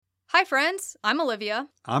Hi, friends. I'm Olivia.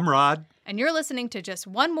 I'm Rod. And you're listening to Just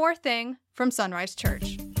One More Thing from Sunrise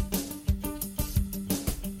Church.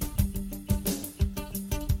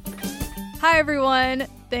 Hi, everyone.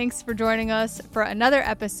 Thanks for joining us for another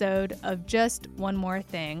episode of Just One More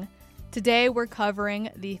Thing. Today, we're covering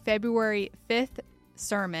the February 5th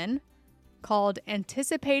sermon called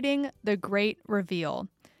Anticipating the Great Reveal.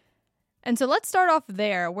 And so let's start off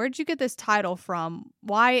there. Where'd you get this title from?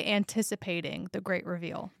 Why anticipating the great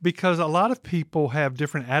reveal? Because a lot of people have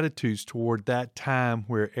different attitudes toward that time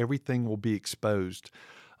where everything will be exposed.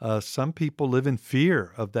 Some people live in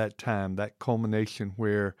fear of that time, that culmination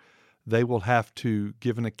where they will have to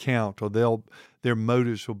give an account or their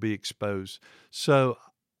motives will be exposed. So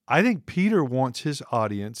I think Peter wants his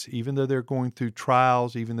audience, even though they're going through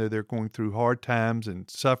trials, even though they're going through hard times and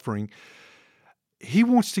suffering, he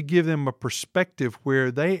wants to give them a perspective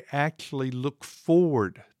where they actually look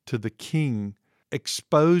forward to the King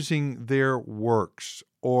exposing their works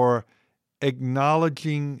or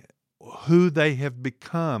acknowledging who they have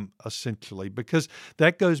become, essentially, because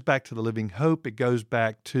that goes back to the living hope. It goes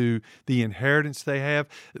back to the inheritance they have.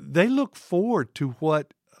 They look forward to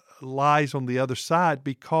what lies on the other side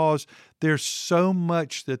because there's so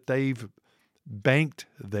much that they've banked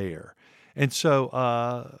there. And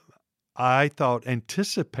so, I thought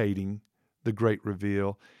anticipating the great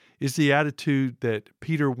reveal is the attitude that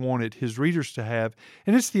Peter wanted his readers to have,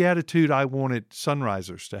 and it's the attitude I wanted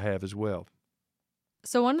Sunrisers to have as well.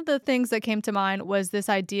 So one of the things that came to mind was this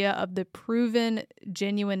idea of the proven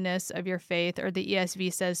genuineness of your faith, or the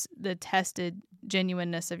ESV says the tested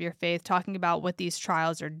genuineness of your faith, talking about what these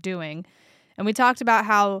trials are doing. And we talked about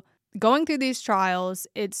how going through these trials,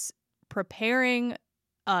 it's preparing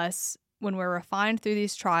us when we're refined through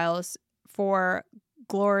these trials for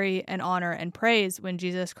glory and honor and praise when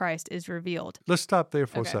Jesus Christ is revealed. Let's stop there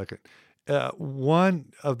for a second.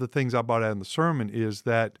 One of the things I brought out in the sermon is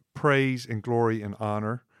that praise and glory and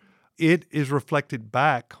honor, it is reflected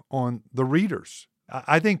back on the readers.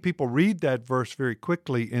 I think people read that verse very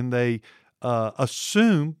quickly and they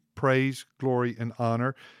assume praise, glory, and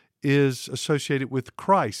honor is associated with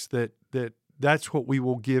Christ, that's what we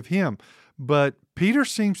will give him. But Peter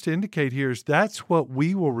seems to indicate here is that's what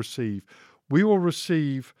we will receive. We will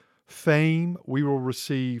receive fame. We will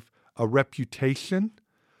receive a reputation.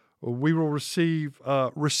 We will receive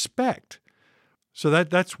respect. So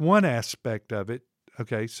that's one aspect of it.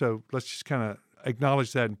 Okay, so let's just kind of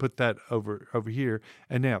acknowledge that and put that over here.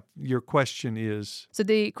 And now your question is? So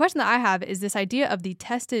the question that I have is this idea of the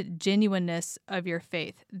tested genuineness of your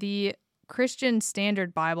faith. The Christian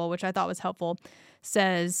Standard Bible, which I thought was helpful,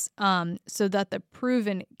 says, so that the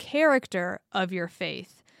proven character of your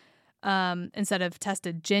faith, instead of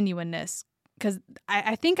tested genuineness, because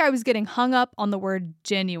I think I was getting hung up on the word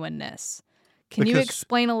genuineness. Can you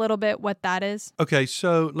explain a little bit what that is? Okay,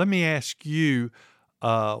 so let me ask you,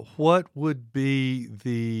 what would be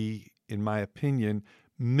the, in my opinion,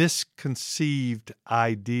 misconceived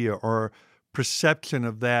idea or perception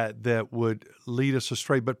of that would lead us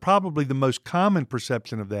astray, but probably the most common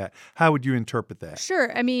perception of that? How would you interpret that?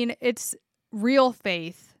 Sure. I mean, it's real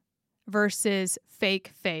faith versus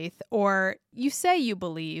fake faith, or you say you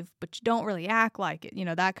believe, but you don't really act like it,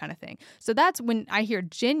 that kind of thing. So that's when I hear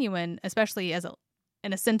genuine, especially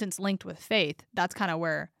in a sentence linked with faith, that's kind of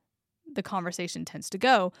where the conversation tends to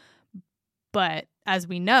go. But as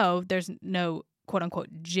we know, there's no quote unquote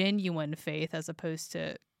genuine faith as opposed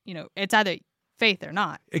to, it's either faith or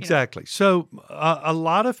not. Exactly. So a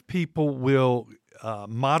lot of people will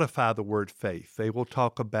modify the word faith. They will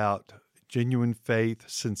talk about genuine faith,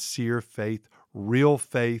 sincere faith, real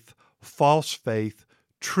faith, false faith,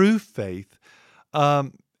 true faith.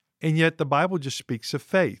 And yet the Bible just speaks of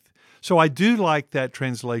faith. So I do like that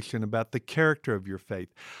translation about the character of your faith.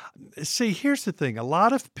 See, here's the thing. A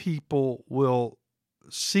lot of people will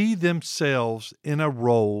see themselves in a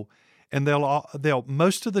role, and they'll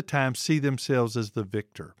most of the time see themselves as the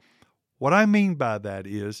victor. What I mean by that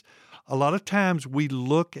is a lot of times we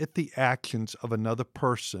look at the actions of another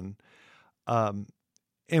person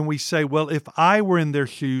and we say, well, if I were in their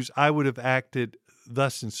shoes, I would have acted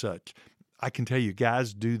thus and such. I can tell you,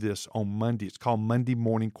 guys do this on Monday. It's called Monday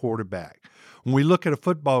morning quarterback. When we look at a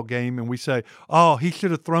football game and we say, oh, he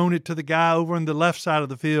should have thrown it to the guy over on the left side of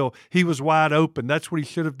the field. He was wide open. That's what he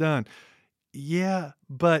should have done. Yeah,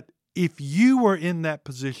 but if you were in that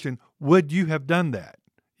position, would you have done that?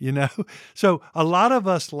 So a lot of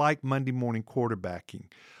us like Monday morning quarterbacking,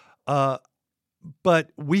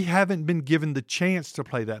 but we haven't been given the chance to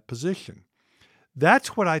play that position.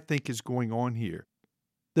 That's what I think is going on here.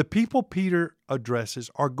 The people Peter addresses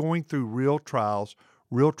are going through real trials,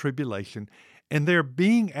 real tribulation, and they're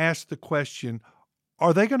being asked the question,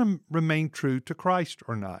 are they going to remain true to Christ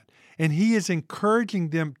or not? And he is encouraging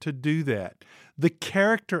them to do that. The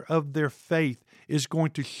character of their faith is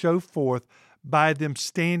going to show forth by them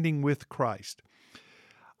standing with Christ.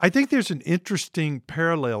 I think there's an interesting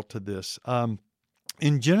parallel to this.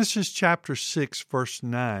 In Genesis chapter 6, verse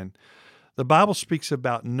 9, the Bible speaks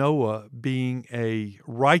about Noah being a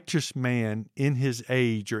righteous man in his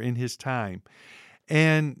age or in his time.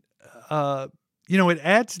 And, it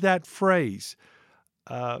adds that phrase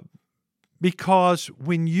because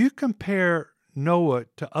when you compare Noah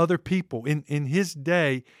to other people in his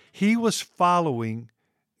day, he was following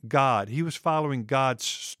God. He was following God's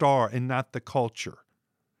star and not the culture.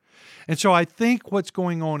 And so I think what's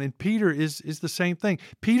going on in Peter is the same thing.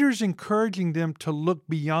 Peter's encouraging them to look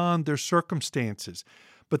beyond their circumstances,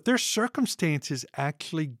 but their circumstances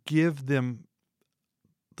actually give them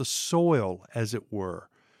the soil, as it were,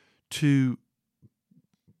 to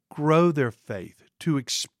grow their faith, to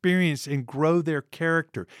experience and grow their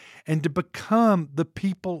character, and to become the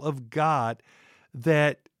people of God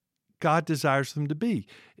that God desires them to be.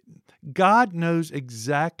 God knows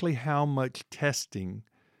exactly how much testing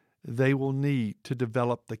they will need to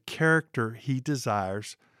develop the character he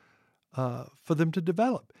desires for them to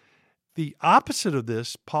develop. The opposite of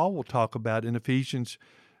this, Paul will talk about in Ephesians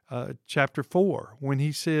chapter 4, when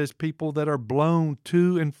he says people that are blown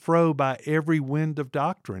to and fro by every wind of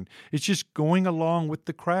doctrine. It's just going along with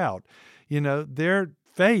the crowd. Their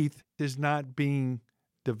faith is not being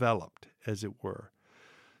developed, as it were.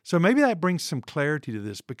 So maybe that brings some clarity to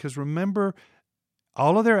this, because remember,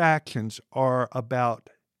 all of their actions are about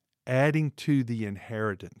adding to the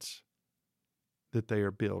inheritance that they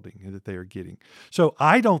are building and that they are getting. So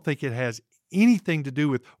I don't think it has anything to do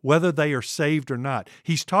with whether they are saved or not.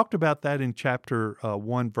 He's talked about that in chapter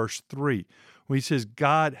 1, verse 3, when he says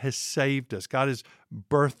God has saved us. God has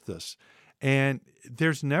birthed us. And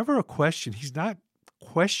there's never a question. He's not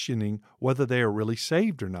questioning whether they are really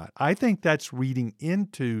saved or not. I think that's reading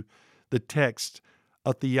into the text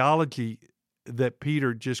a theology that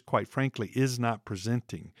Peter just quite frankly is not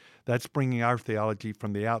presenting. That's bringing our theology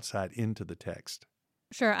from the outside into the text.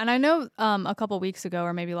 Sure. And I know a couple weeks ago,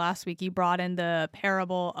 or maybe last week, you brought in the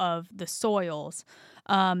parable of the soils.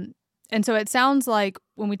 And so it sounds like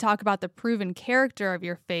when we talk about the proven character of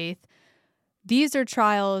your faith, these are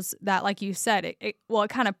trials that, like you said, it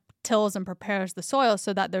kind of tills and prepares the soil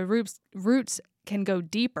so that the roots can go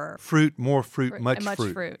deeper. More fruit, much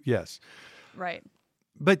fruit. Yes. Right.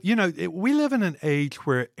 But, we live in an age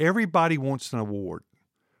where everybody wants an award.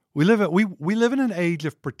 We live in an age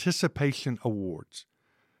of participation awards.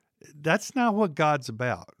 That's not what God's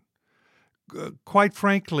about. Quite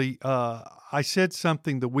frankly, I said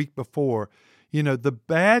something the week before. The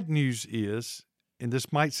bad news is, and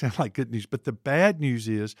this might sound like good news, but the bad news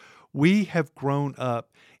is we have grown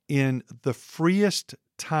up in the freest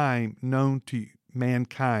time known to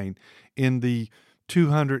mankind in the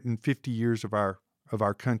 250 years of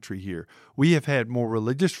our country here. We have had more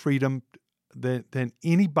religious freedom than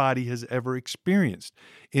anybody has ever experienced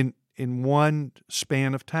in one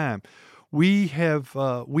span of time. We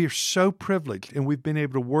are so privileged, and we've been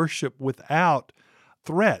able to worship without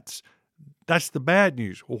threats. That's the bad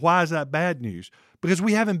news. Well, why is that bad news? Because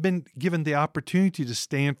we haven't been given the opportunity to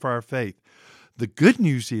stand for our faith. The good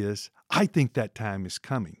news is, I think that time is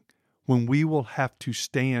coming when we will have to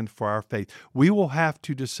stand for our faith. We will have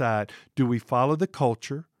to decide, do we follow the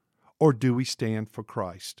culture or do we stand for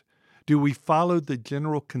Christ? Do we follow the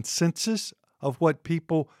general consensus of what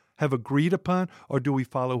people have agreed upon, or do we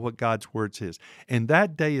follow what God's word says? And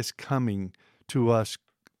that day is coming to us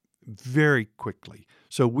very quickly.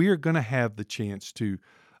 So we are going to have the chance to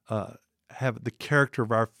have the character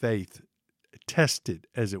of our faith tested,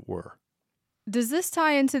 as it were. Does this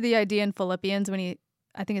tie into the idea in Philippians when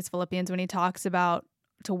he talks about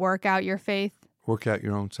to work out your faith? Work out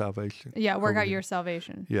your own salvation. Yeah, work out your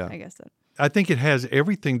salvation. Yeah. I guess that. I think it has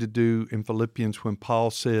everything to do in Philippians when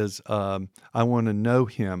Paul says, I want to know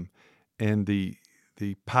him and the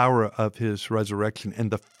power of his resurrection and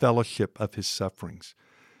the fellowship of his sufferings.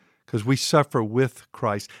 Because we suffer with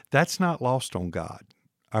Christ. That's not lost on God,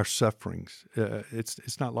 our sufferings.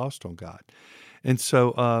 It's not lost on God. And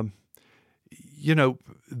so,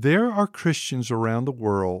 there are Christians around the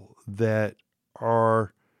world that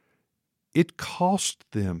it cost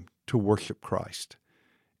them to worship Christ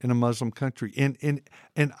in a Muslim country. And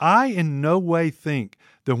I in no way think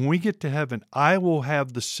that when we get to heaven, I will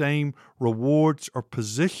have the same rewards or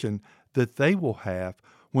position that they will have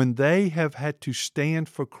when they have had to stand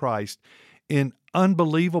for Christ in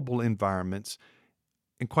unbelievable environments.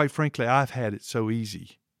 And quite frankly, I've had it so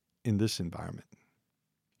easy in this environment.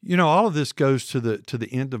 You know, all of this goes to the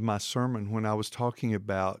end of my sermon when I was talking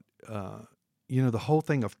about, the whole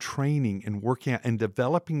thing of training and working out and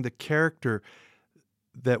developing the character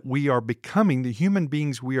that we are becoming, the human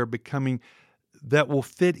beings we are becoming that will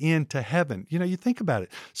fit into heaven. You know, you think about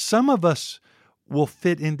it. Some of us will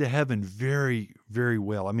fit into heaven very, very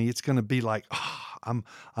well. I mean, it's going to be like, I'm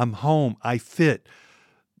home, I fit.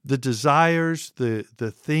 The desires, the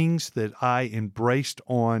things that I embraced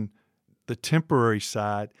on the temporary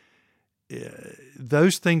side,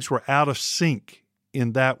 those things were out of sync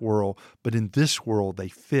in that world, but in this world they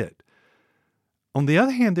fit. On the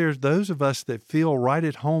other hand, there's those of us that feel right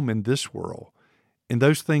at home in this world, and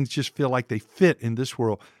those things just feel like they fit in this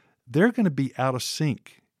world. They're going to be out of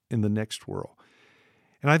sync in the next world.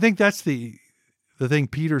 And I think that's the thing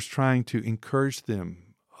Peter's trying to encourage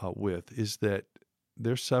them with, is that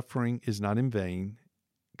their suffering is not in vain.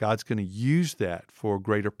 God's going to use that for a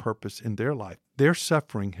greater purpose in their life. Their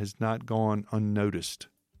suffering has not gone unnoticed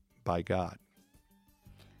by God.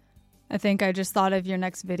 I think I just thought of your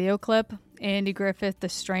next video clip, Andy Griffith, the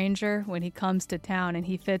stranger, when he comes to town and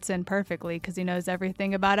he fits in perfectly because he knows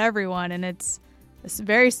everything about everyone, and it's a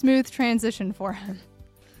very smooth transition for him.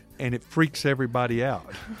 And it freaks everybody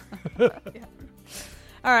out. Yeah.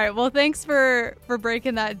 All right. Well, thanks for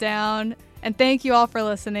breaking that down. And thank you all for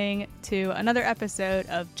listening to another episode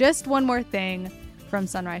of Just One More Thing from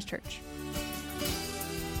Sunrise Church.